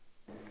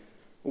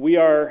We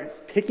are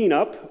picking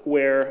up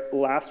where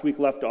last week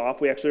left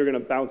off. We actually are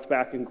going to bounce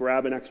back and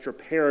grab an extra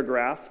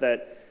paragraph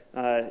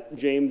that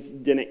James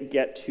didn't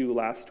get to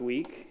last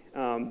week.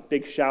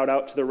 Big shout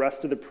out to the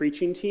rest of the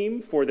preaching team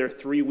for their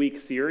 3-week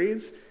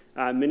series,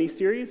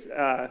 mini-series.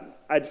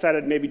 I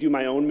decided to maybe do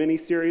my own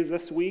mini-series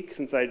this week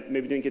since I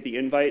maybe didn't get the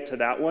invite to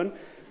that one.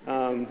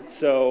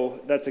 So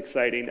that's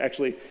exciting.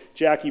 Actually,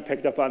 Jackie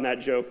picked up on that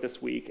joke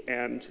this week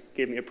and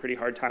gave me a pretty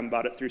hard time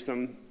about it through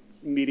some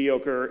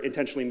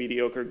intentionally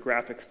mediocre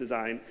graphics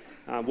design.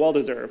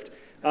 Well-deserved.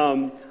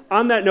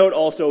 On that note,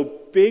 also,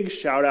 big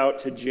shout out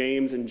to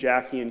James and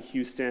Jackie and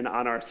Houston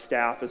on our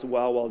staff as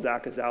well while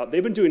Zach is out.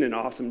 They've been doing an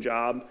awesome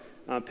job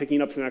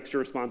picking up some extra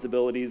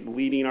responsibilities,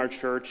 leading our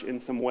church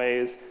in some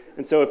ways.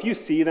 And so if you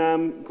see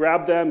them,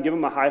 grab them, give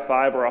them a high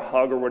five or a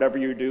hug or whatever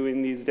you're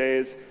doing these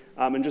days,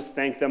 and just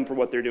thank them for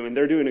what they're doing.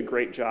 They're doing a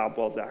great job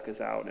while Zach is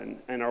out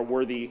and are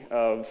worthy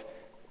of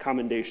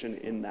commendation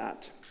in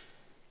that.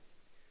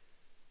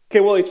 Okay,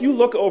 well, if you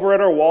look over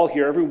at our wall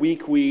here, every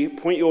week we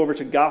point you over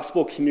to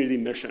Gospel Community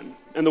Mission.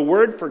 And the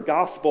word for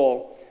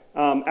gospel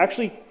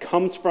actually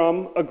comes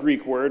from a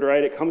Greek word,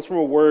 right? It comes from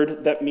a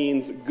word that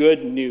means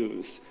good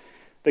news.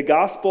 The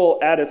gospel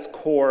at its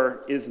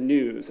core is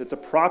news. It's a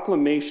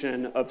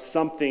proclamation of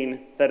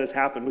something that has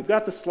happened. We've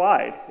got the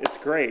slide. It's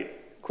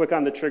great. Quick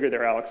on the trigger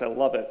there, Alex. I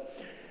love it.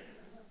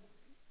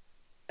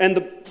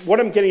 And what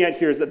I'm getting at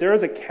here is that there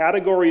is a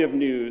category of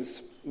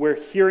news where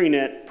hearing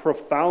it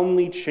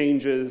profoundly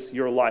changes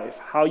your life,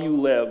 how you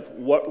live,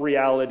 what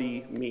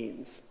reality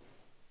means.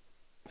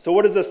 So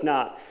what is this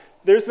not?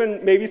 There's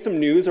been maybe some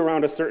news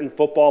around a certain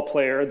football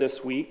player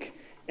this week,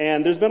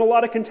 and there's been a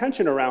lot of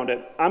contention around it.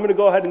 I'm going to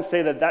go ahead and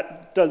say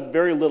that does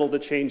very little to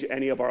change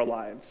any of our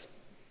lives.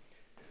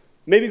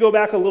 Maybe go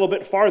back a little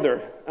bit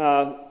farther.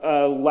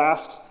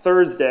 Last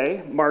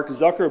Thursday, Mark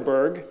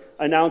Zuckerberg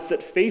announced that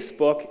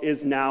Facebook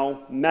is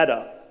now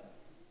Meta.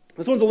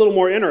 This one's a little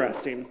more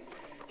interesting.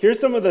 Here's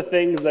some of the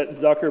things that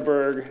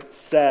Zuckerberg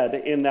said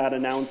in that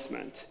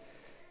announcement.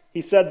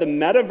 He said the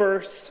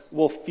metaverse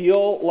will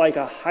feel like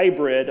a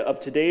hybrid of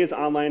today's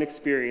online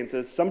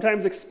experiences,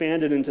 sometimes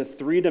expanded into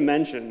 3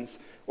 dimensions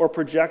or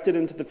projected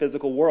into the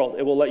physical world.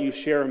 It will let you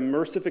share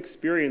immersive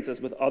experiences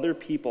with other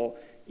people,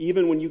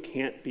 even when you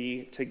can't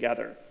be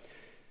together.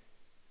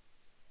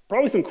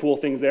 Probably some cool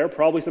things there,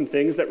 probably some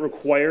things that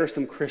require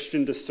some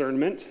Christian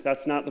discernment.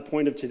 That's not the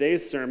point of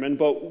today's sermon,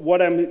 but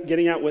what I'm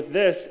getting at with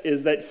this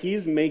is that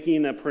he's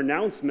making a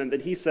pronouncement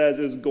that he says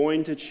is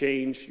going to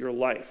change your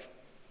life.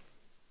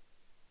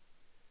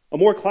 A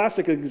more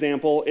classic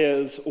example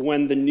is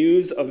when the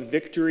news of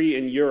victory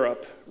in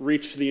Europe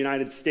reached the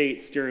United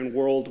States during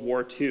World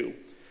War II.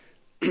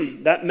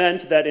 That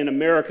meant that in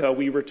America,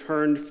 we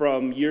returned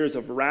from years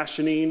of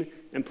rationing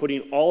and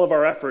putting all of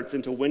our efforts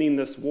into winning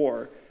this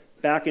war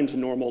back into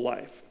normal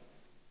life.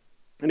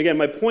 And again,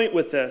 my point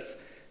with this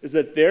is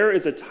that there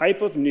is a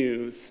type of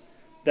news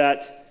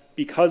that,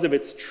 because of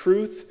its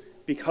truth,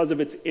 because of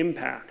its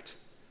impact,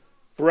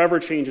 forever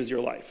changes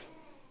your life.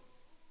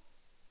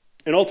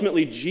 And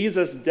ultimately,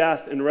 Jesus'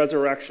 death and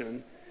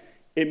resurrection,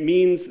 it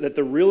means that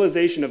the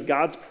realization of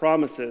God's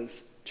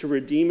promises to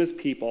redeem his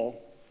people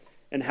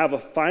and have a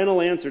final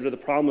answer to the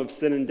problem of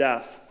sin and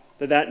death,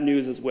 that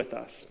news is with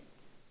us.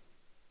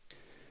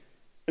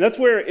 And that's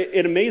where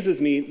it amazes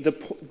me,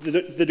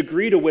 the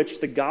degree to which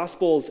the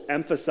Gospels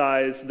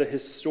emphasize the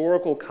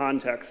historical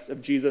context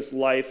of Jesus'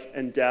 life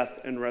and death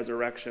and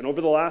resurrection.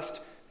 Over the last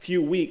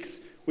few weeks,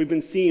 we've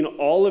been seeing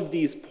all of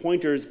these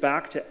pointers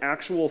back to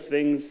actual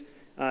things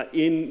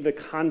in the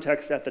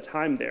context at the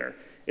time there.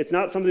 It's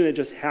not something that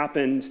just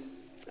happened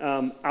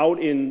out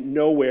in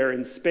nowhere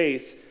in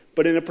space,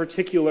 but in a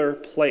particular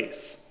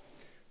place.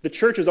 The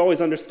church has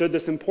always understood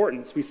this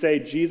importance. We say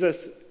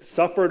Jesus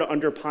suffered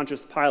under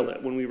Pontius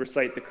Pilate when we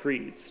recite the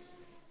creeds.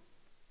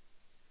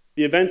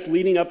 The events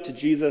leading up to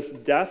Jesus'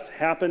 death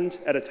happened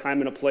at a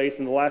time and a place.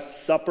 In the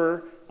Last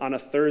Supper on a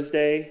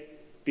Thursday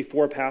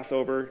before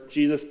Passover,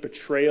 Jesus'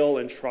 betrayal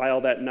and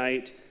trial that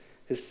night,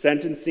 his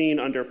sentencing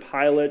under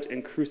Pilate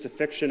and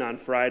crucifixion on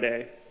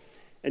Friday.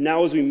 And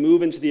now as we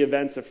move into the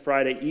events of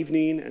Friday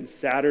evening and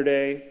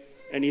Saturday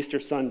and Easter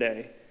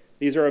Sunday,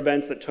 these are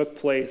events that took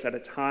place at a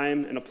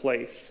time and a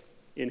place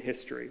in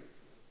history.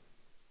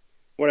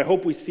 What I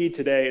hope we see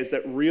today is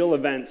that real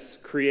events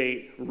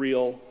create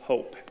real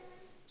hope.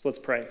 So let's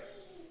pray.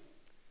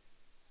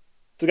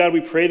 So God, we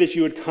pray that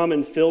you would come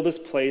and fill this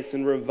place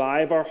and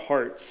revive our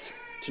hearts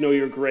to know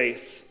your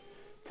grace.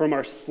 From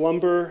our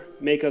slumber,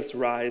 make us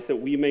rise that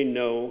we may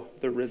know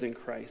the risen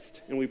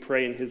Christ. And we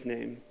pray in his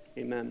name,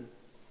 amen.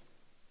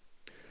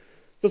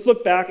 Let's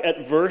look back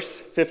at verse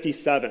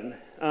 57.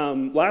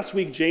 Last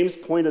week, James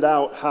pointed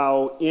out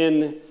how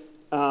in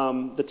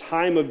the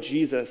time of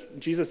Jesus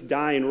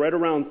dying right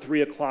around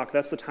 3 o'clock,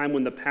 that's the time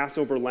when the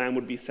Passover lamb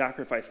would be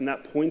sacrificed. And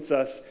that points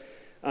us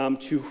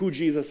to who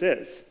Jesus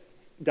is,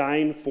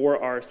 dying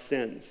for our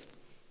sins.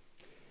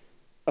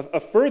 A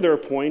further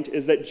point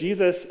is that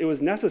Jesus, it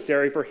was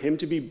necessary for him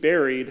to be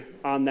buried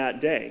on that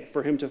day,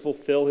 for him to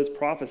fulfill his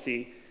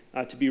prophecy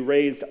to be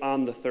raised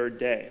on the 3rd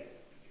day.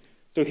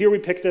 So here we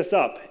pick this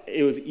up.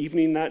 It was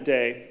evening that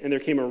day, and there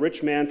came a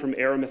rich man from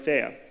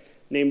Arimathea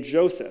named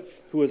Joseph,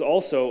 who was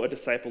also a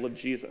disciple of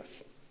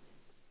Jesus.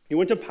 He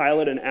went to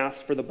Pilate and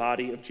asked for the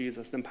body of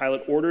Jesus. Then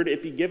Pilate ordered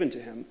it be given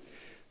to him.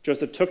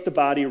 Joseph took the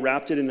body,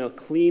 wrapped it in a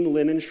clean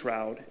linen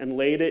shroud, and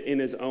laid it in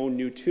his own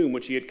new tomb,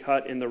 which he had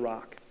cut in the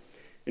rock.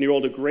 And he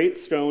rolled a great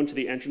stone to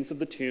the entrance of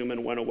the tomb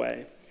and went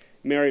away.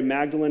 Mary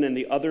Magdalene and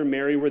the other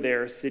Mary were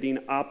there, sitting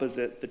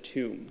opposite the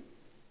tomb.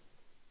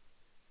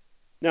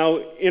 Now,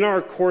 in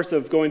our course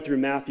of going through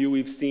Matthew,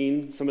 we've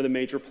seen some of the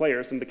major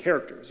players, some of the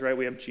characters, right?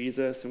 We have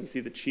Jesus, and we see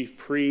the chief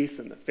priests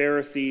and the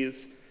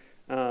Pharisees.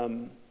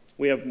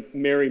 We have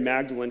Mary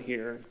Magdalene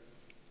here.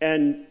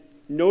 And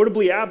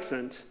notably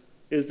absent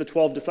is the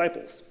 12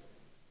 disciples.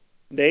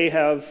 They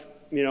have,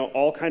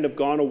 all kind of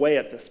gone away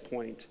at this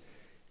point.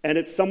 And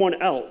it's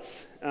someone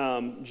else,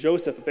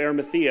 Joseph of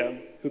Arimathea,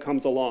 who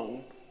comes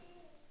along.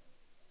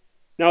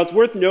 Now, it's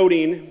worth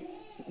noting,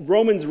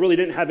 Romans really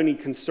didn't have any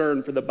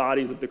concern for the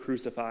bodies of the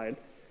crucified.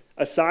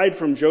 Aside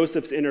from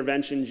Joseph's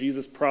intervention,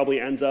 Jesus probably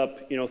ends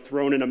up,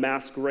 thrown in a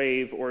mass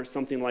grave or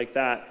something like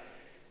that.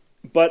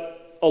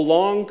 But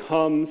along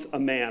comes a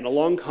man,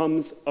 along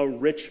comes a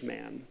rich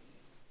man.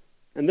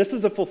 And this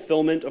is a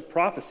fulfillment of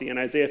prophecy in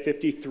Isaiah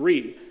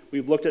 53.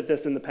 We've looked at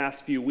this in the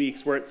past few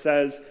weeks, where it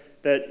says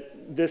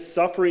that this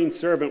suffering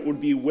servant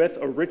would be with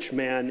a rich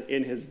man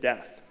in his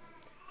death.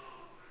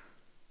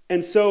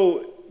 And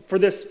so, for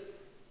this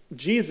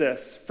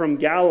Jesus from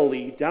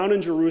Galilee, down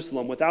in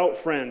Jerusalem, without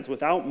friends,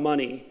 without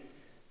money,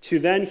 to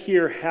then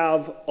here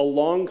have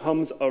along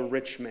comes a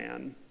rich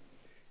man.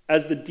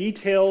 As the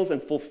details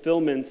and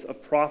fulfillments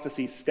of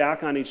prophecy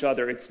stack on each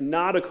other, it's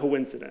not a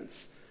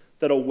coincidence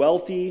that a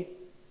wealthy,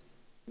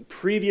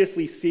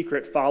 previously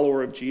secret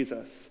follower of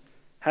Jesus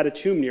had a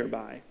tomb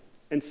nearby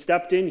and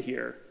stepped in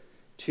here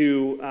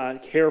to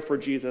care for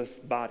Jesus'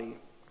 body.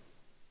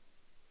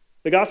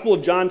 The Gospel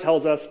of John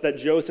tells us that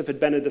Joseph had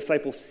been a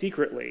disciple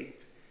secretly,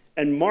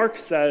 and Mark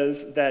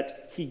says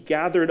that he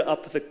gathered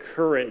up the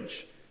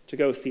courage to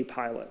go see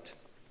Pilate.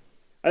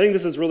 I think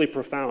this is really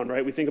profound,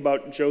 right? We think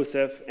about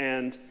Joseph,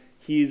 and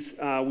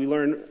we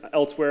learn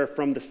elsewhere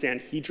from the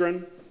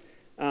Sanhedrin.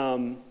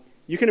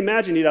 You can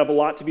imagine he'd have a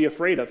lot to be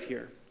afraid of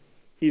here.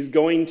 He's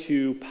going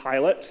to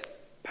Pilate.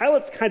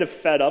 Pilate's kind of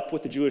fed up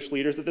with the Jewish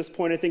leaders at this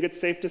point, I think it's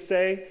safe to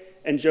say,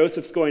 and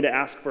Joseph's going to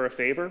ask for a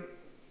favor.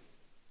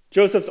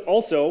 Joseph's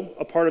also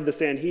a part of the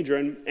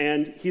Sanhedrin,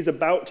 and he's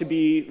about to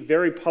be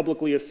very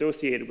publicly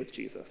associated with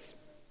Jesus.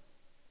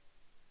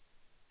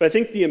 But I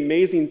think the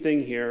amazing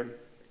thing here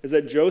is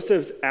that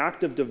Joseph's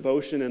act of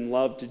devotion and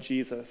love to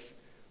Jesus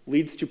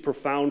leads to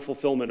profound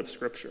fulfillment of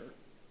Scripture.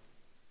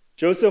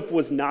 Joseph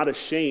was not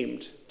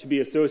ashamed to be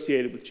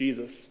associated with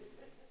Jesus.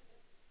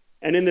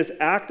 And in this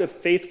act of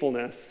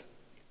faithfulness,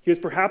 he was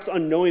perhaps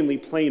unknowingly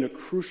playing a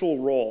crucial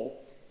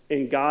role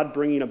in God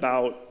bringing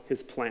about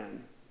his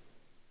plan.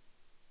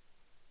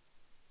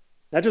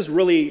 That just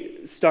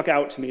really stuck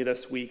out to me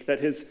this week, that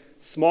his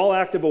small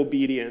act of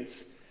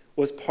obedience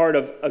was part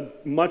of a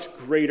much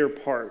greater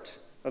part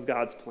of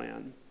God's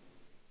plan.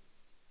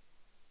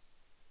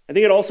 I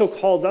think it also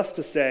calls us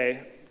to say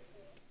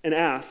and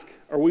ask,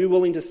 are we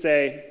willing to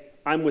say,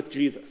 I'm with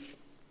Jesus?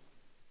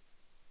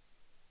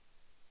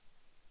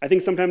 I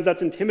think sometimes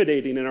that's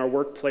intimidating in our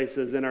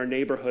workplaces, in our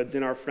neighborhoods,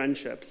 in our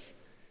friendships.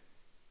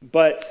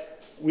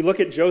 But we look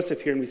at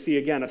Joseph here and we see,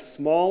 again, a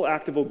small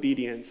act of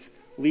obedience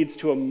leads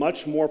to a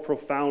much more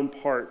profound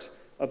part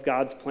of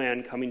God's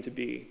plan coming to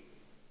be.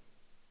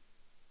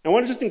 I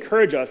want to just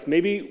encourage us,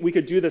 maybe we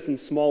could do this in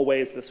small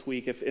ways this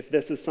week. If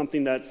this is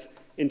something that's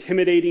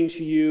intimidating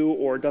to you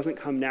or doesn't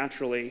come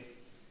naturally,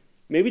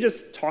 maybe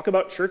just talk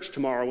about church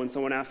tomorrow when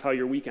someone asks how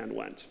your weekend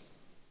went.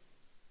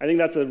 I think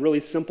that's a really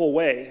simple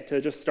way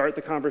to just start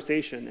the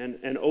conversation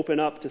and open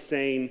up to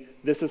saying,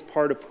 this is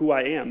part of who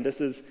I am.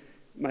 This is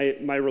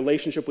my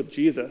relationship with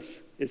Jesus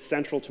is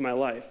central to my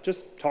life.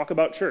 Just talk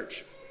about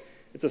church.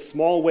 It's a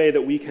small way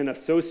that we can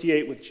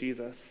associate with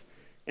Jesus,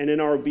 and in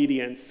our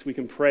obedience, we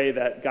can pray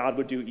that God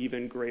would do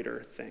even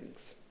greater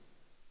things.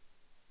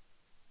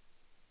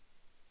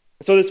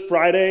 So this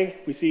Friday,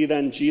 we see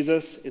then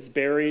Jesus is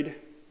buried.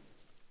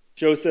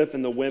 Joseph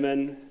and the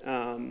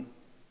women,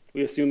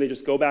 we assume they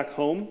just go back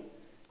home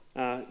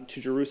to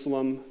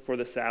Jerusalem for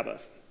the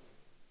Sabbath.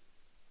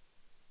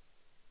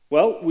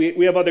 Well,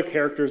 we have other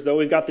characters, though.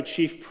 We've got the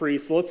chief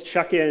priests. So let's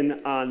check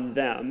in on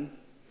them.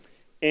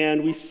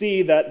 And we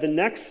see that the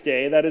next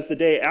day, that is the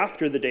day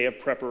after the day of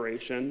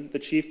preparation, the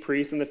chief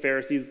priests and the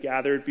Pharisees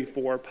gathered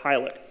before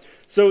Pilate.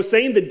 So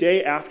saying the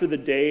day after the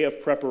day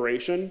of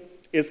preparation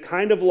is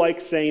kind of like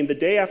saying the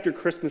day after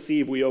Christmas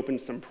Eve we opened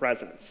some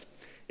presents.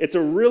 It's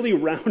a really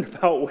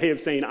roundabout way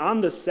of saying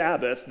on the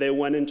Sabbath they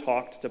went and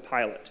talked to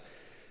Pilate.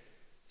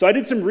 So I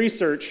did some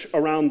research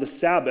around the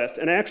Sabbath,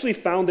 and I actually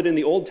found that in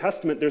the Old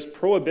Testament there's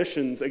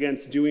prohibitions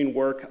against doing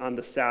work on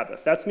the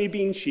Sabbath. That's me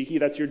being cheeky,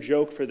 that's your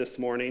joke for this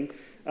morning.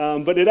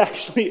 But it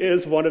actually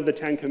is one of the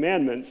Ten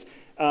Commandments.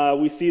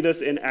 We see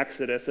this in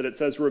Exodus, that it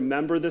says,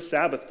 remember the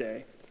Sabbath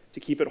day to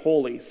keep it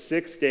holy.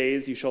 6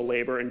 days you shall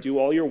labor and do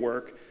all your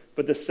work,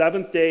 but the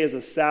seventh day is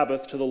a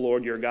Sabbath to the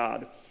Lord your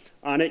God.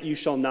 On it you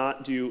shall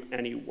not do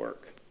any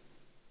work."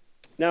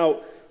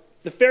 Now,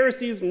 the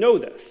Pharisees know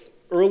this.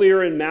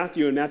 Earlier in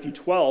Matthew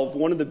 12,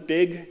 one of the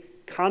big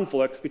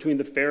conflicts between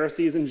the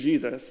Pharisees and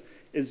Jesus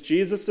is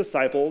Jesus'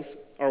 disciples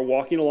are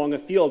walking along a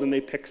field and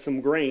they pick some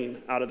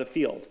grain out of the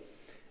field.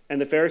 And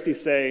the Pharisees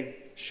say,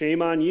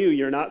 "Shame on you,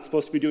 you're not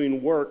supposed to be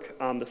doing work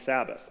on the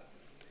Sabbath."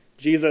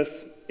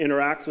 Jesus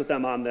interacts with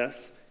them on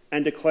this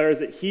and declares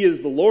that he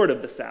is the Lord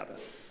of the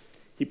Sabbath.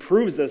 He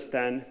proves this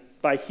then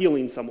by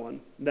healing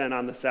someone then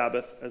on the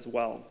Sabbath as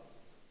well.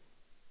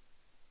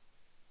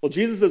 Well,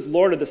 Jesus is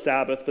Lord of the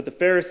Sabbath, but the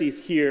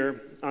Pharisees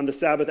here on the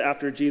Sabbath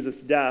after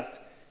Jesus' death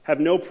have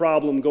no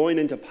problem going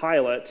into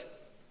Pilate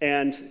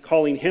and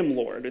calling him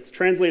Lord. It's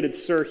translated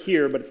 "sir"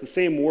 here, but it's the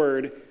same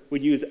word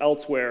we'd use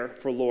elsewhere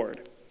for Lord.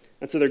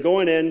 And so they're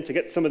going in to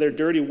get some of their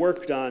dirty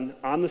work done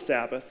on the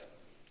Sabbath.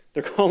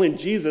 They're calling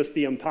Jesus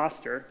the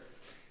imposter,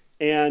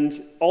 and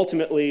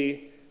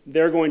ultimately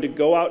they're going to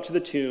go out to the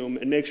tomb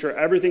and make sure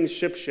everything's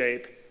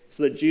shipshape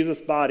so that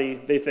Jesus' body,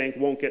 they think,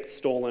 won't get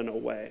stolen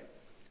away.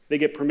 They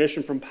get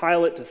permission from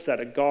Pilate to set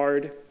a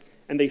guard,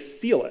 and they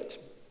seal it.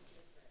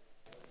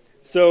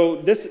 So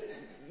this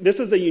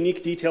is a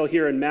unique detail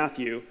here in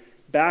Matthew.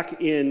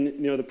 Back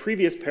in the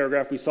previous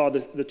paragraph, we saw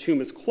the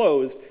tomb is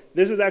closed.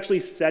 This is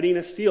actually setting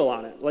a seal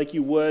on it, like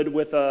you would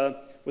with a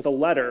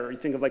letter. You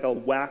think of like a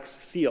wax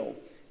seal.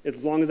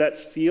 As long as that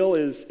seal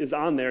is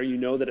on there, you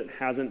know that it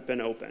hasn't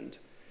been opened.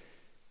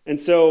 And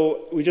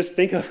so we just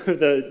think of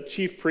the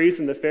chief priests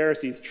and the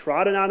Pharisees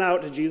trotting on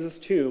out to Jesus'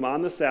 tomb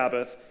on the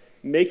Sabbath,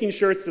 making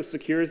sure it's as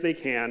secure as they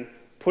can,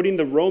 putting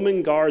the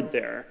Roman guard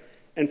there.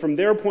 And from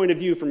their point of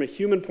view, from a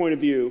human point of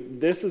view,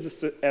 this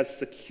is as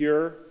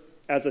secure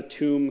as a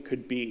tomb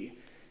could be.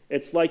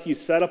 It's like you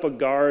set up a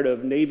guard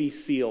of Navy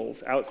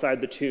SEALs outside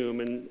the tomb,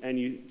 and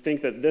you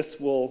think that this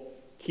will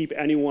keep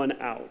anyone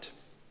out.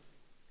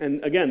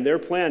 And again, their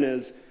plan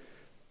is,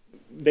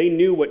 they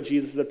knew what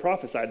Jesus had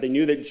prophesied. They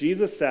knew that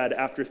Jesus said,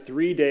 "After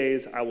 3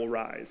 days, I will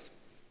rise."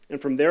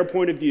 And from their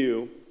point of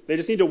view, they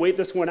just need to wait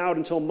this one out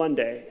until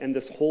Monday, and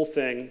this whole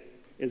thing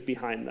is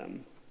behind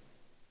them.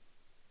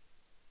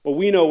 Well,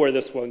 we know where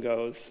this one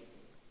goes,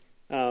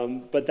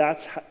 but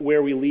that's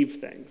where we leave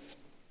things.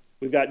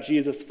 We've got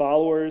Jesus'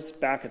 followers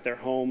back at their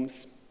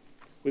homes.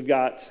 We've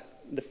got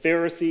the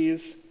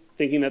Pharisees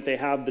thinking that they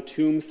have the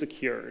tomb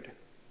secured.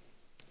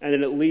 And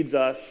then it leads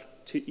us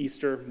to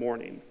Easter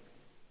morning.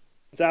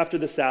 It's after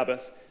the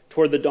Sabbath,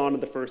 toward the dawn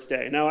of the first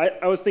day. Now,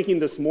 I was thinking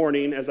this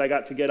morning, as I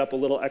got to get up a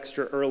little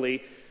extra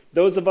early,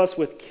 those of us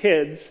with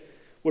kids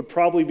would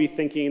probably be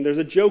thinking, there's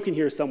a joke in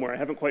here somewhere, I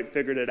haven't quite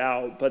figured it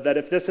out, but that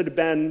if this had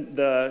been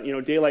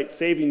the daylight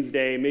savings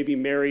day, maybe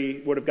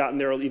Mary would have gotten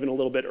there even a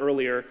little bit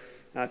earlier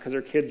because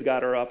her kids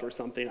got her up or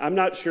something. I'm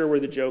not sure where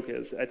the joke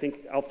is. I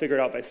think I'll figure it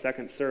out by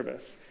second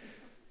service.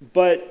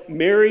 But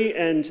Mary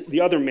and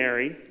the other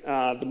Mary,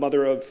 the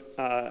mother of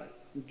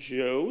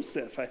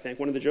Joseph, I think,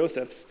 one of the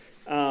Josephs,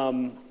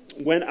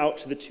 went out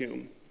to the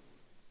tomb.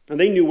 And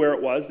they knew where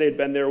it was. They had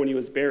been there when he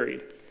was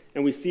buried.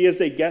 And we see as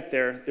they get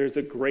there, there's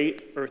a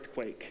great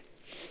earthquake.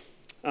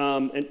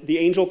 And the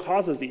angel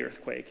causes the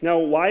earthquake. Now,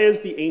 why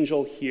is the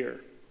angel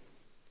here?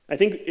 I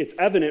think it's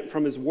evident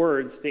from his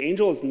words, the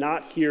angel is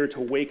not here to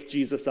wake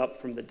Jesus up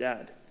from the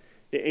dead.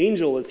 The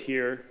angel is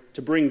here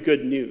to bring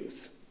good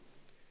news.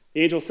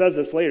 The angel says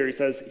this later. He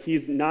says,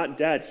 he's not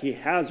dead, he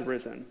has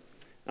risen.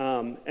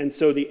 And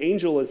so the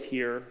angel is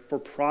here for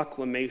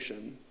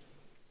proclamation.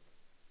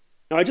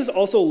 Now, I just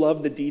also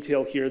love the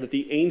detail here that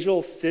the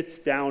angel sits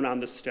down on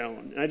the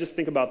stone. And I just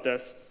think about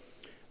this.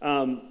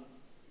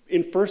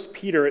 In 1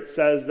 Peter, it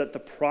says that the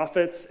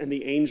prophets and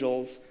the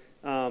angels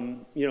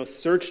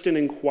searched and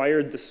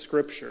inquired the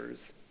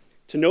scriptures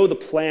to know the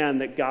plan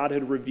that God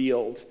had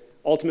revealed,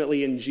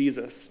 ultimately in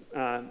Jesus'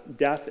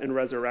 death and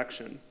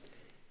resurrection.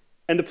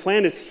 And the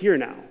plan is here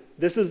now.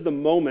 This is the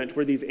moment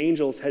where these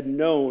angels had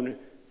known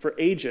for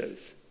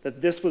ages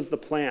that this was the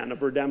plan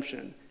of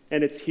redemption,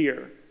 and it's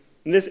here.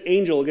 And this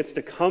angel gets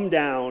to come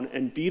down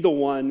and be the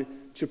one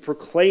to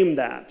proclaim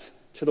that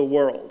to the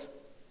world.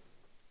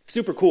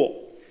 Super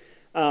cool.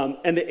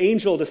 And the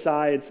angel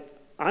decides,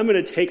 I'm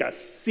going to take a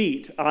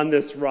seat on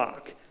this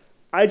rock.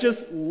 I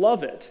just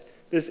love it.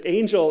 This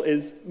angel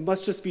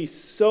must just be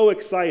so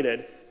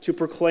excited to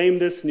proclaim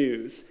this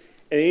news.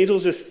 And the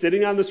angel's just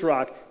sitting on this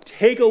rock.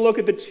 Take a look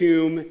at the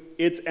tomb.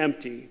 It's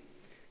empty.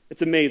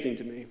 It's amazing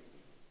to me.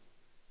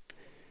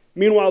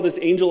 Meanwhile, this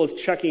angel is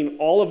checking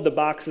all of the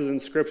boxes in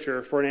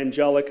Scripture for an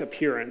angelic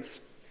appearance.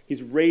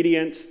 He's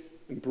radiant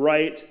and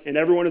bright, and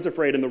everyone is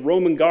afraid, and the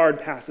Roman guard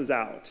passes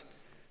out.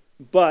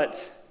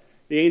 But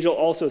the angel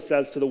also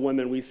says to the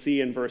women we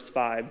see in verse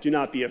 5, do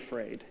not be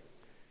afraid.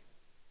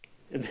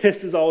 And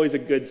this is always a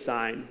good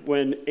sign.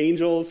 When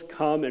angels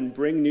come and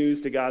bring news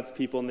to God's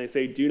people and they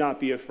say, do not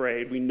be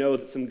afraid, we know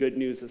that some good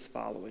news is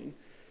following.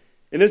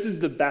 And this is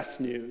the best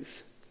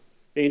news.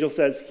 The angel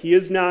says, he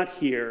is not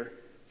here,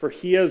 for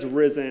he has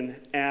risen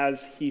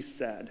as he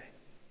said.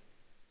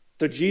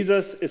 So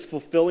Jesus is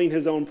fulfilling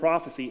his own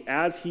prophecy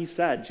as he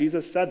said.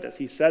 Jesus said this.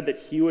 He said that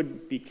he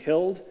would be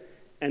killed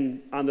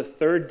and on the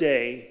third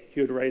day he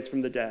would rise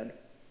from the dead.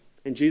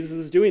 And Jesus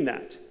is doing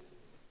that.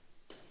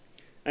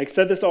 I've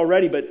said this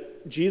already,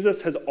 but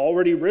Jesus has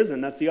already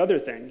risen. That's the other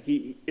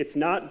thing. It's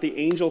not the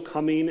angel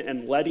coming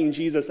and letting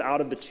Jesus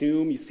out of the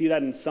tomb. You see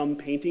that in some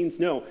paintings.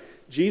 No,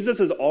 Jesus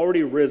has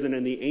already risen,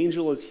 and the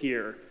angel is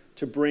here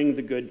to bring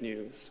the good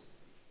news.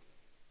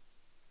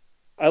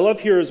 I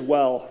love here as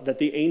well that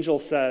the angel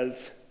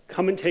says,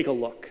 "Come and take a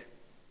look.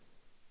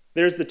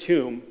 There's the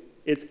tomb.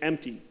 It's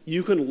empty.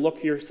 You can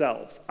look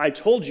yourselves. I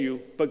told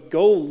you, but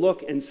go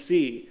look and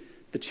see.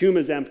 The tomb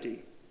is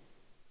empty.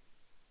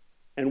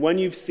 And when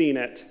you've seen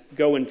it,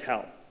 go and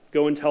tell.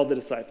 Go and tell the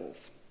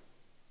disciples."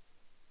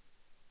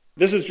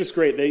 This is just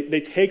great.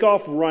 They take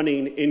off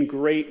running in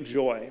great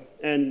joy.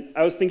 And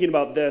I was thinking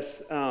about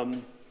this.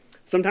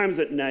 Sometimes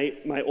at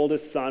night, my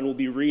oldest son will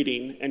be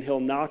reading, and he'll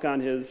knock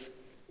on his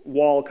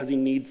wall because he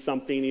needs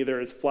something. Either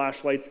his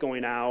flashlight's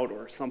going out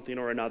or something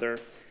or another.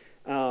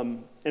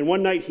 And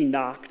one night he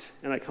knocked,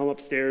 and I come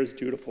upstairs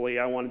dutifully.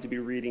 I wanted to be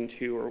reading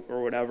too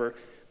or whatever.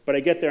 But I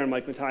get there, and I'm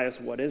like, "Matthias,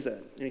 what is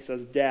it?" And he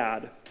says,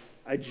 "Dad,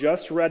 I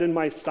just read in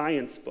my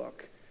science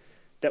book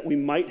that we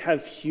might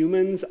have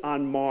humans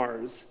on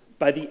Mars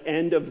by the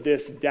end of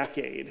this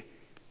decade,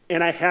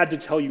 and I had to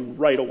tell you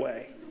right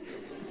away."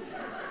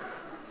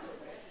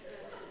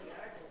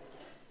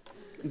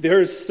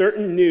 There's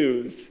certain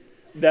news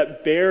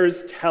that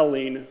bears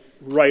telling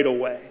right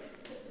away.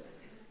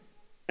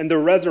 And the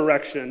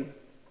resurrection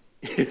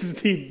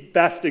is the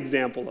best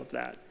example of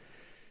that.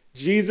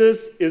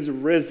 Jesus is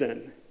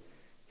risen.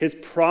 His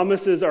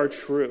promises are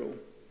true.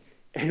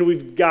 And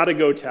we've got to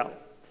go tell.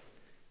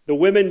 The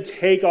women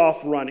take off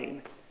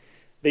running.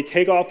 They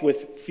take off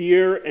with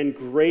fear and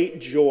great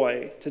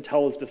joy to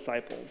tell his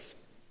disciples.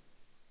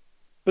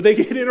 But they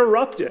get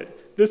interrupted.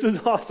 This is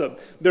awesome.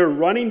 They're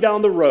running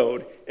down the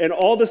road, and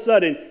all of a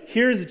sudden,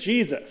 here's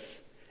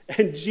Jesus.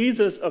 And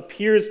Jesus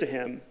appears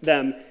to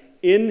them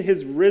in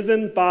his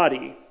risen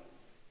body,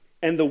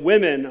 and the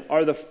women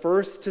are the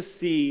first to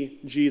see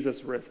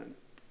Jesus risen.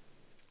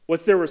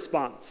 What's their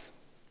response?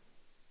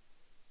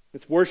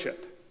 It's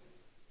worship.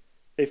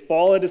 They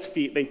fall at his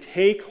feet, they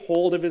take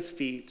hold of his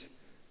feet,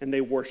 and they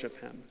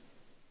worship him.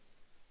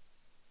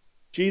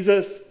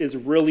 Jesus is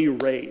really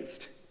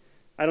raised.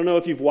 I don't know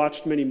if you've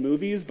watched many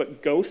movies,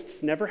 but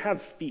ghosts never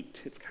have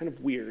feet. It's kind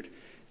of weird.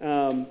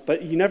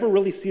 But you never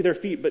really see their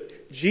feet.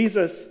 But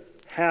Jesus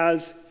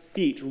has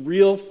feet,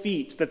 real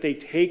feet that they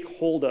take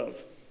hold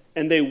of,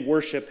 and they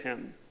worship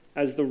him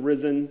as the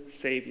risen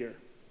Savior.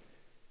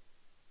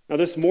 Now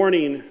this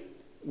morning,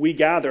 we've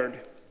gathered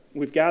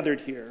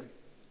here,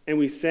 and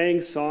we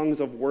sang songs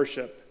of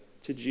worship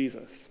to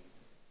Jesus.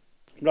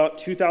 About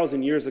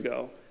 2,000 years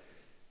ago,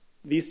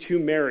 these two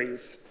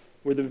Marys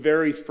were the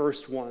very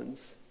first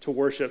ones to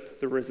worship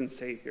the risen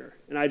Savior.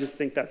 And I just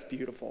think that's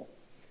beautiful.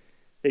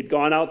 They'd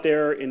gone out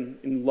there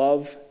in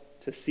love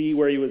to see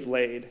where he was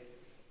laid.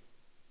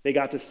 They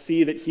got to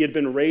see that he had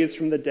been raised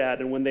from the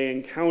dead, and when they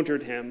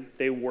encountered him,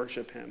 they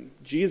worship him.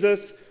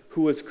 Jesus,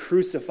 who was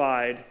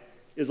crucified,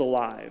 is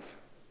alive.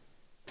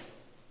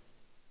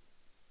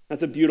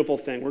 That's a beautiful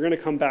thing. We're going to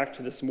come back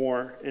to this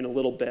more in a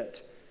little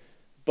bit.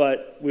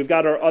 But we've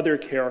got our other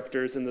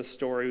characters in the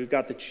story. We've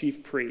got the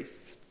chief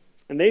priests.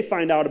 And they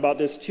find out about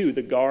this too.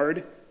 The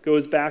guard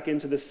goes back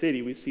into the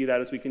city. We see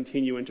that as we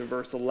continue into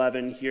verse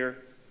 11 here.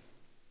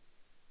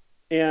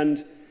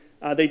 And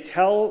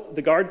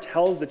the guard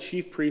tells the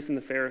chief priests and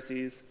the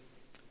Pharisees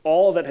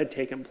all that had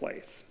taken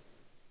place.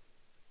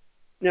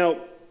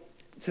 Now,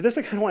 to this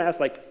I kind of want to ask,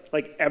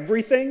 like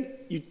everything?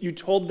 You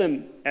told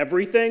them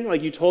everything?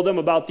 Like you told them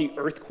about the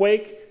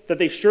earthquake that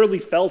they surely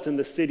felt in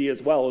the city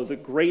as well. It was a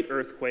great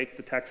earthquake,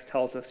 the text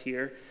tells us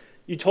here.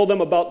 You told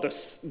them about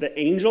the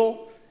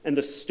angel and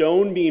the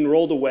stone being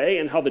rolled away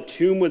and how the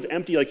tomb was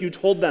empty. Like you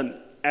told them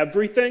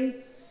everything.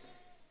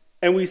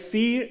 And we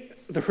see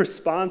the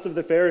response of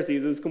the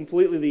Pharisees is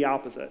completely the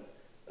opposite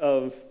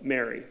of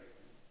Mary.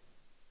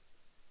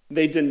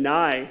 They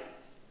deny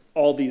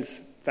all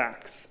these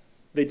facts.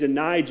 They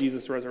deny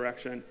Jesus'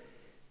 resurrection.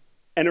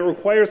 And it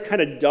requires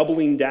kind of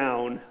doubling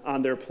down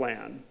on their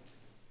plan.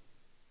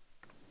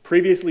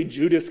 Previously,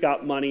 Judas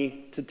got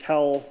money to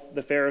tell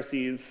the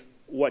Pharisees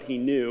what he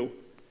knew.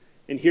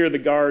 And here the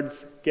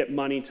guards get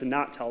money to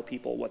not tell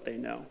people what they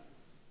know.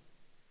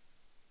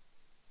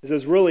 This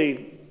is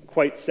really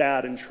quite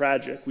sad and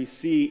tragic. We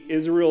see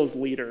Israel's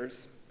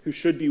leaders who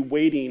should be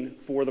waiting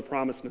for the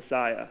promised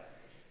Messiah.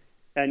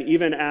 And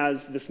even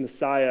as this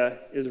Messiah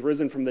is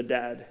risen from the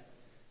dead,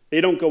 they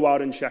don't go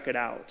out and check it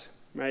out,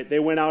 right? They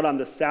went out on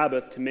the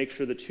Sabbath to make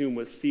sure the tomb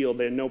was sealed.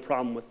 They had no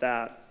problem with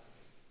that.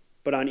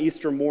 But on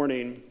Easter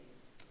morning,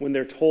 when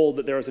they're told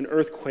that there was an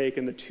earthquake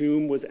and the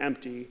tomb was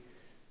empty,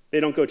 they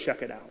don't go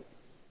check it out.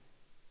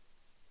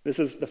 This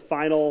is the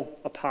final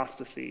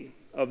apostasy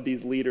of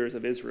these leaders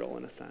of Israel,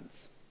 in a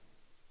sense.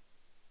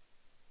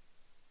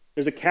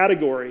 There's a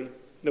category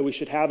that we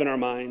should have in our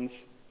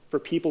minds for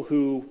people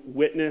who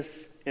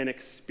witness and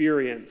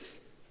experience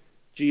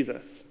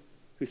Jesus,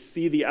 who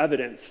see the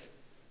evidence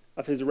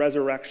of his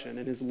resurrection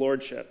and his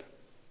lordship,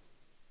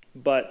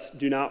 but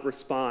do not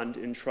respond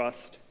in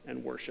trust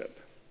and worship.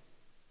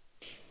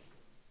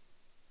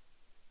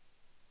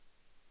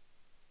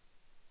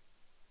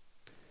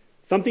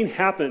 Something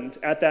happened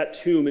at that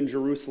tomb in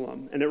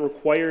Jerusalem, and it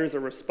requires a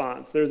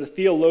response. There's a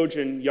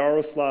theologian,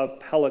 Yaroslav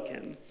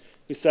Pelikan,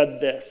 who said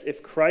this: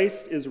 if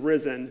Christ is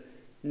risen,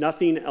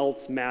 nothing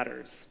else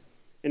matters.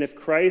 And if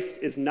Christ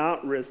is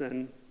not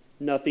risen,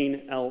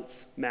 nothing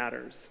else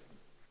matters.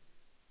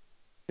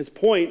 His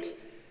point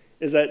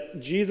is that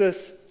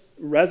Jesus'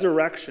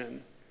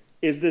 resurrection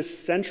is this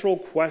central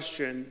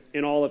question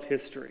in all of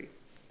history.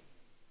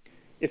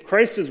 If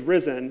Christ is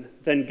risen,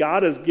 then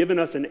God has given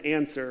us an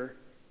answer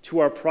to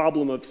our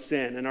problem of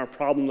sin and our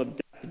problem of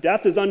death.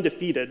 Death is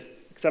undefeated,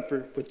 except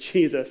for with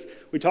Jesus.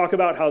 We talk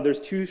about how there's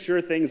two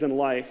sure things in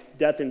life,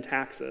 death and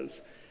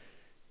taxes.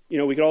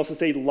 We could also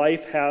say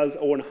life has a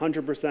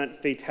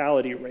 100%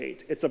 fatality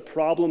rate. It's a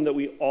problem that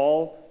we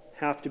all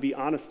have to be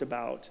honest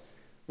about.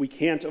 We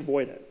can't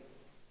avoid it.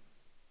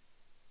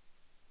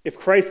 If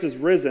Christ is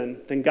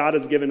risen, then God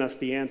has given us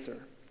the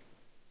answer.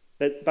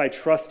 That by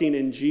trusting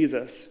in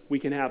Jesus, we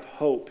can have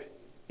hope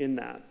in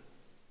that.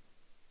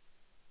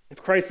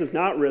 If Christ is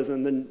not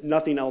risen, then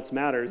nothing else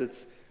matters.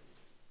 It's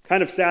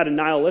kind of sad and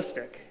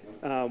nihilistic.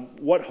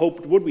 What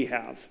hope would we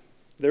have?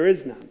 There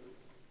is none.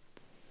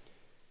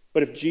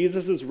 But if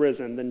Jesus is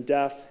risen, then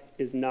death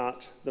is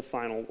not the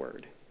final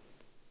word.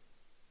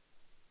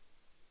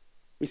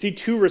 We see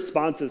two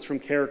responses from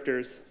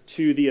characters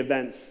to the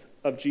events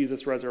of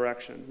Jesus'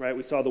 resurrection, right?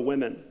 We saw the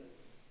women,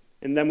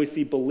 and then we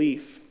see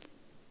belief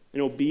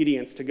and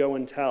obedience to go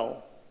and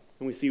tell,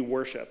 and we see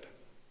worship.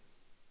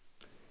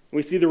 And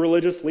we see the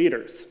religious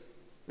leaders,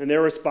 and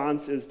their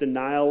response is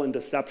denial and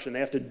deception. They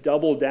have to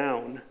double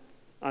down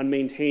on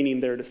maintaining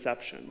their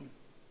deception.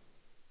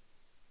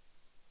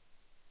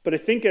 But I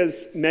think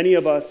as many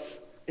of us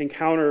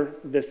encounter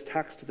this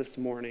text this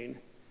morning,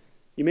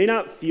 you may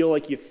not feel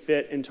like you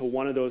fit into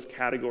one of those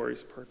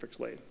categories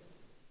perfectly.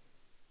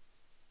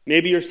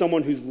 Maybe you're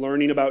someone who's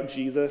learning about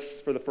Jesus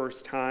for the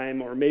first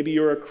time, or maybe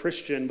you're a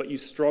Christian, but you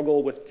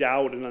struggle with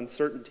doubt and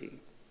uncertainty.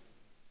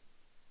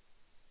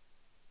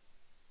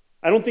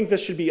 I don't think this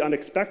should be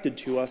unexpected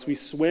to us. We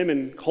swim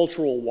in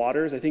cultural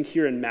waters, I think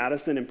here in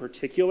Madison in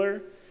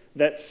particular,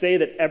 that say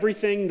that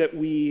everything that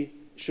we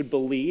should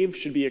believe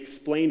should be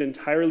explained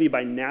entirely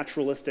by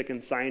naturalistic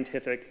and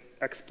scientific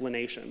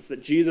explanations.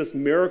 That Jesus'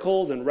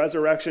 miracles and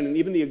resurrection and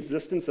even the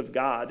existence of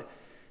God,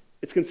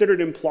 it's considered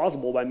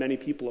implausible by many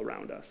people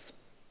around us.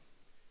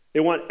 They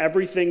want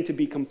everything to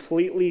be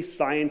completely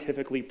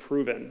scientifically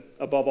proven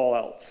above all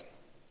else.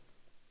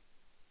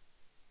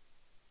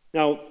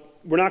 Now,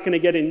 we're not going to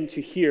get into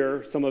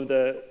here some of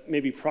the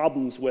maybe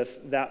problems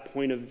with that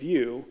point of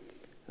view,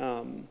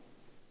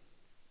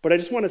 but I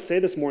just want to say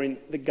this morning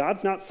that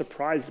God's not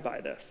surprised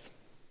by this.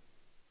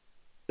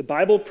 The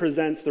Bible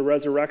presents the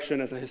resurrection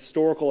as a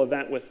historical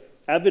event with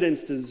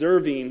evidence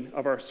deserving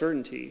of our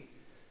certainty,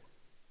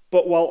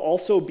 but while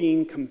also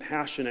being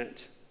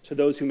compassionate to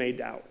those who may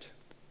doubt.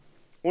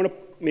 I want to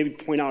maybe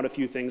point out a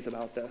few things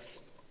about this.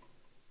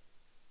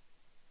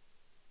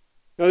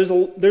 Now,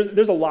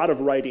 there's a lot of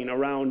writing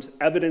around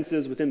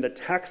evidences within the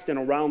text and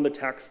around the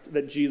text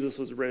that Jesus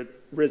was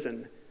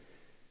risen.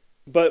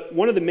 But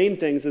one of the main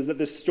things is that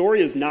this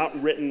story is not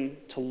written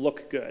to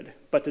look good,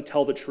 but to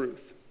tell the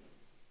truth.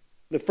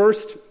 The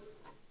first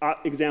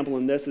example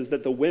in this is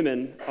that the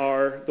women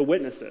are the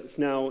witnesses.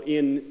 Now,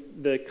 in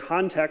the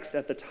context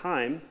at the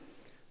time,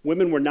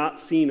 women were not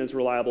seen as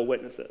reliable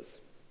witnesses.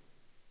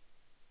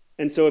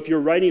 And so if you're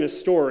writing a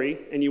story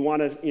and you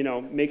want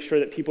to, make sure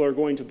that people are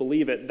going to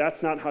believe it,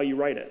 that's not how you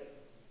write it.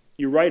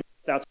 You write it,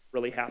 that's what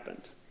really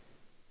happened.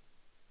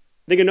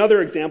 I think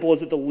another example is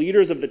that the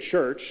leaders of the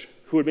church,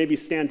 who would maybe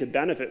stand to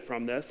benefit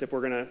from this, if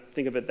we're going to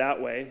think of it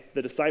that way,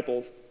 the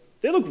disciples,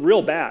 they look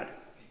real bad.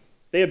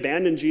 They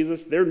abandoned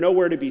Jesus. They're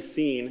nowhere to be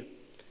seen.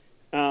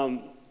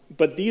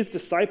 But these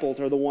disciples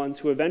are the ones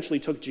who eventually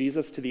took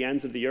Jesus to the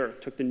ends of the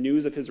earth, took the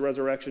news of his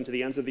resurrection to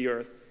the ends of the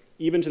earth,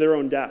 even to their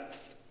own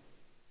deaths.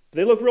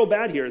 They look real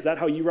bad here. Is that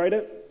how you write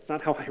it? It's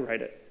not how I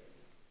write it.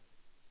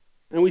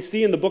 And we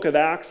see in the book of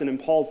Acts and in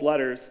Paul's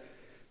letters,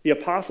 the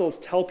apostles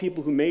tell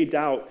people who may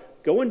doubt,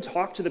 go and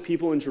talk to the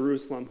people in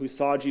Jerusalem who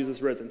saw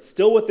Jesus risen.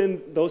 Still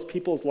within those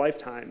people's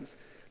lifetimes,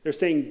 they're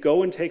saying,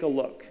 go and take a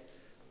look.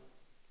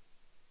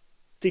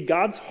 See,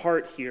 God's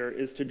heart here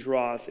is to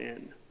draw us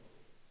in.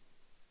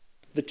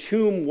 The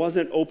tomb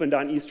wasn't opened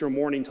on Easter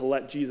morning to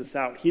let Jesus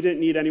out. He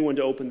didn't need anyone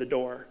to open the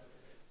door.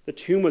 The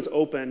tomb was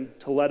open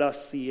to let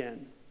us see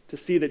in, to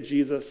see that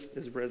Jesus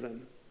is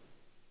risen.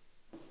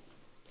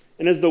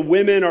 And as the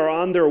women are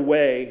on their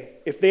way,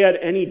 if they had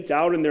any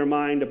doubt in their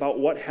mind about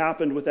what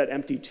happened with that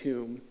empty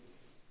tomb,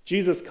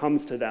 Jesus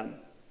comes to them.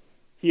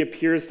 He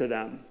appears to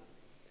them,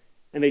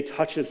 and they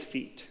touch his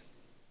feet.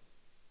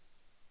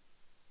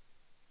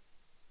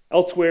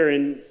 Elsewhere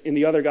in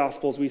the other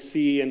Gospels, we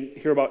see and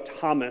hear about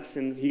Thomas,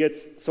 and he gets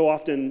so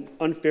often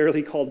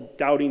unfairly called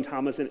Doubting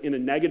Thomas in a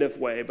negative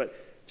way, but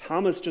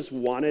Thomas just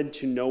wanted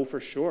to know for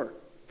sure.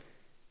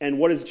 And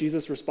what is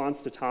Jesus'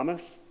 response to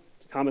Thomas?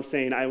 Thomas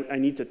saying, I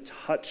need to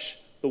touch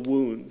the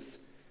wounds.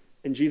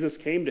 And Jesus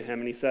came to him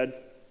and he said,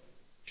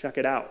 Check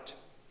it out.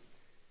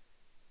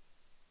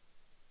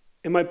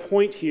 And my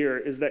point here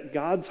is that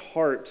God's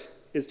heart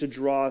is to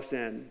draw us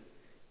in.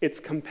 It's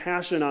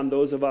compassion on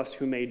those of us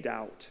who may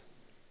doubt.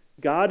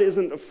 God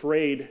isn't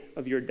afraid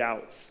of your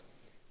doubts.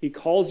 He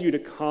calls you to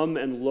come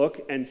and look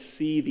and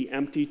see the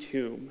empty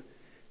tomb,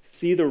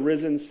 see the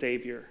risen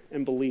Savior,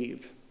 and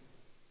believe.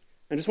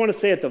 I just want to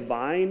say at the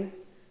Vine,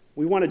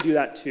 we want to do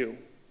that too.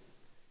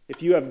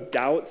 If you have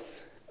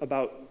doubts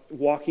about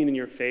walking in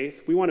your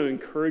faith, we want to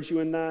encourage you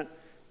in that.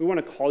 We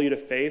want to call you to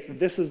faith.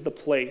 This is the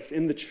place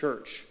in the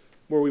church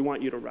where we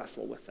want you to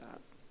wrestle with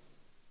that.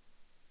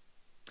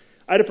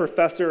 I had a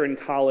professor in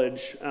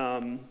college.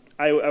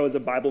 I was a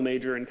Bible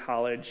major in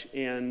college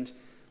and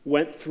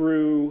went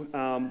through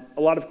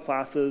a lot of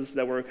classes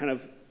that were kind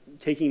of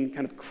taking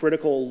kind of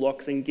critical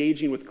looks,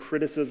 engaging with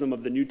criticism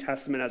of the New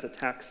Testament as a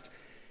text.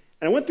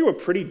 And I went through a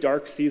pretty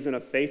dark season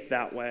of faith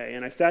that way.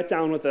 And I sat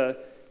down with a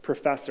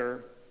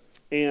professor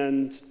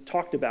and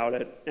talked about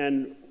it.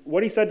 And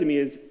what he said to me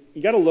is,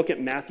 you got to look at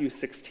Matthew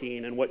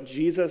 16 and what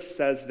Jesus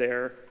says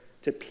there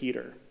to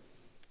Peter.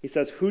 He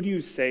says, "Who do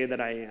you say that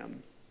I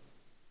am?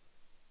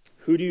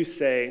 Who do you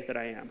say that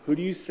I am? Who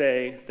do you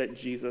say that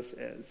Jesus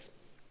is?"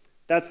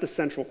 That's the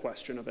central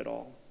question of it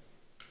all.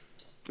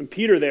 And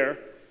Peter there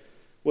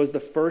was the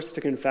first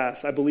to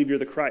confess, "I believe you're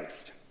the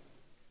Christ."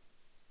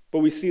 But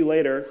we see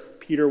later,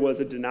 Peter was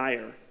a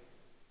denier.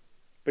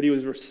 But he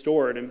was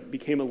restored and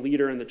became a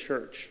leader in the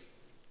church.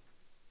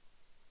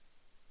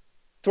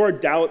 So our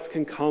doubts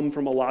can come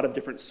from a lot of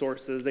different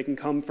sources. They can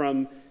come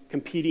from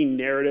competing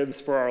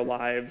narratives for our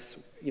lives.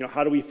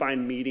 How do we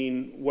find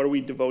meaning? What are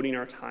we devoting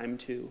our time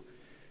to?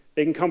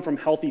 They can come from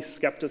healthy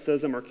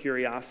skepticism or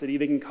curiosity.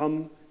 They can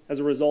come as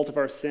a result of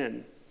our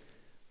sin.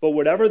 But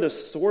whatever the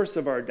source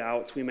of our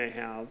doubts we may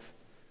have,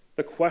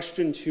 the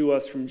question to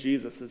us from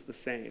Jesus is the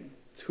same.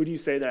 It's, who do you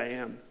say that I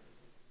am?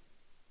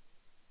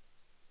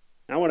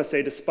 And I want to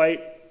say,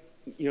 despite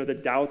the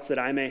doubts that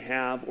I may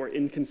have or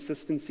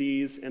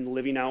inconsistencies in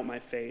living out my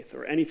faith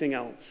or anything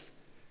else,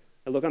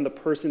 I look on the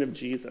person of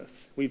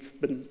Jesus.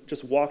 We've been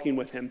just walking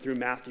with him through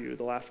Matthew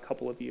the last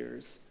couple of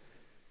years.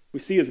 We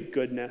see his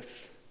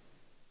goodness,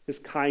 his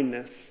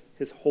kindness,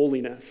 his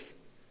holiness,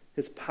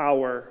 his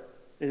power,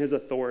 and his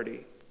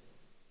authority.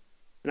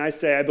 And I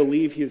say, I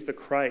believe he is the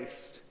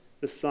Christ,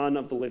 the Son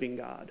of the living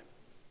God.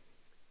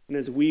 And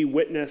as we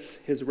witness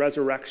his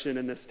resurrection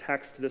in this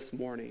text this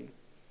morning,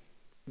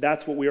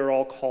 that's what we are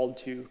all called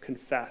to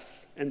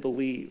confess and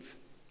believe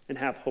and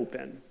have hope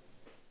in.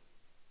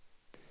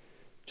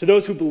 To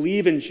those who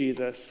believe in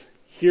Jesus,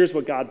 here's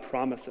what God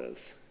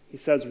promises. He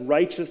says,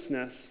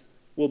 righteousness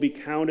will be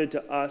counted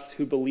to us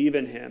who believe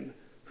in him,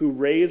 who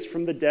raised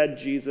from the dead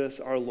Jesus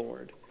our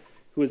Lord,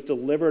 who was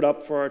delivered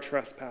up for our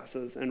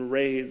trespasses and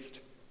raised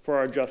for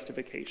our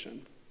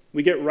justification.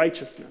 We get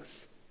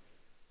righteousness,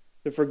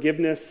 the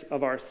forgiveness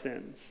of our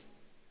sins.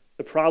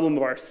 The problem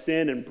of our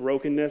sin and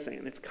brokenness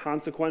and its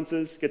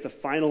consequences gets a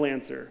final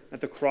answer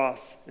at the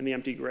cross and the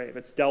empty grave.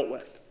 It's dealt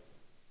with.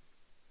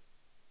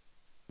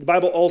 The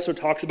Bible also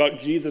talks about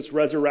Jesus'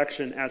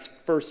 resurrection as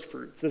first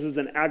fruits. This is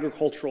an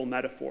agricultural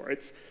metaphor.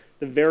 It's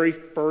the very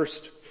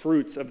first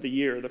fruits of the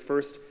year, the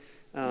first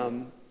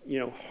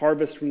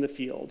harvest from the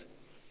field.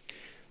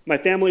 My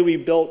family, we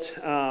built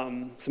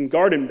some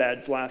garden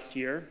beds last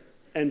year,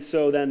 and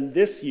so then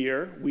this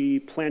year we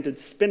planted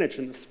spinach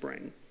in the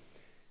spring.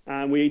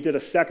 We did a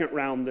second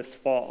round this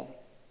fall.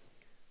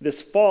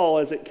 This fall,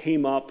 as it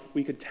came up,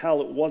 we could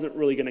tell it wasn't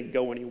really going to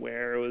go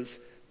anywhere. The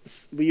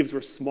leaves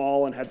were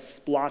small and had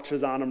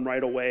splotches on them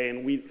right away,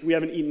 and we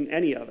haven't eaten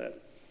any of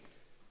it.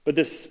 But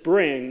this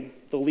spring,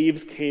 the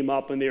leaves came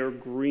up and they were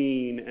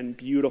green and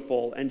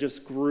beautiful and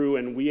just grew,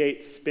 and we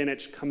ate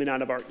spinach coming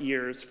out of our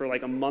ears for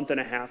like a month and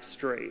a half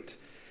straight.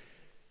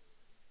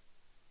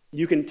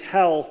 You can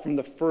tell from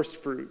the first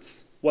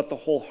fruits what the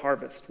whole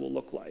harvest will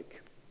look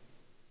like.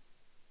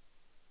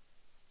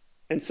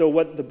 And so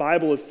what the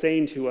Bible is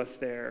saying to us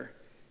there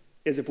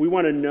is, if we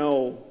want to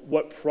know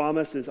what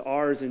promise is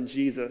ours in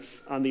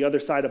Jesus on the other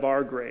side of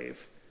our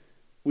grave,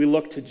 we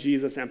look to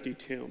Jesus' empty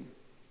tomb.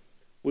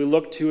 We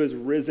look to his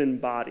risen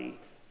body.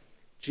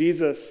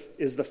 Jesus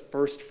is the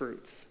first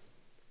fruits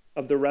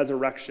of the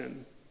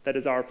resurrection that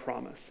is our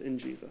promise in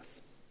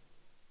Jesus.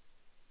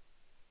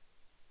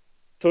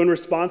 So in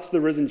response to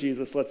the risen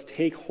Jesus, let's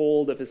take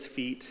hold of his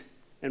feet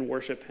and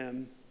worship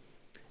him.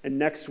 And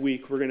next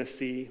week, we're going to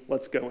see,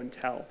 let's go and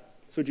tell.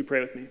 So would you pray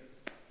with me?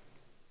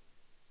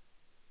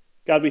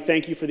 God, we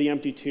thank you for the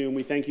empty tomb.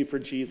 We thank you for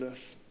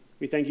Jesus.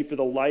 We thank you for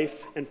the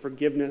life and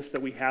forgiveness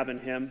that we have in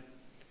him.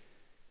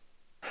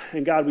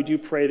 And God, we do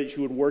pray that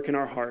you would work in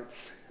our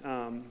hearts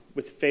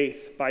with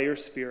faith by your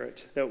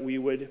Spirit, that we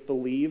would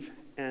believe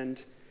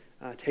and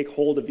take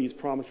hold of these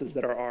promises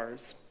that are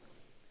ours.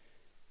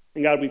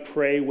 And God, we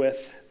pray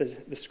with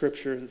the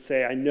scriptures that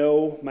say, I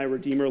know my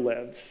Redeemer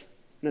lives,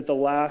 and at the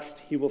last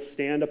he will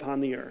stand upon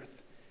the earth.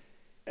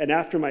 And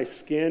after my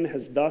skin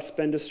has thus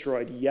been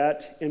destroyed,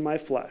 yet in my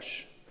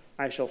flesh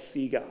I shall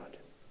see God.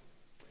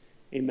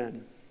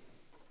 Amen.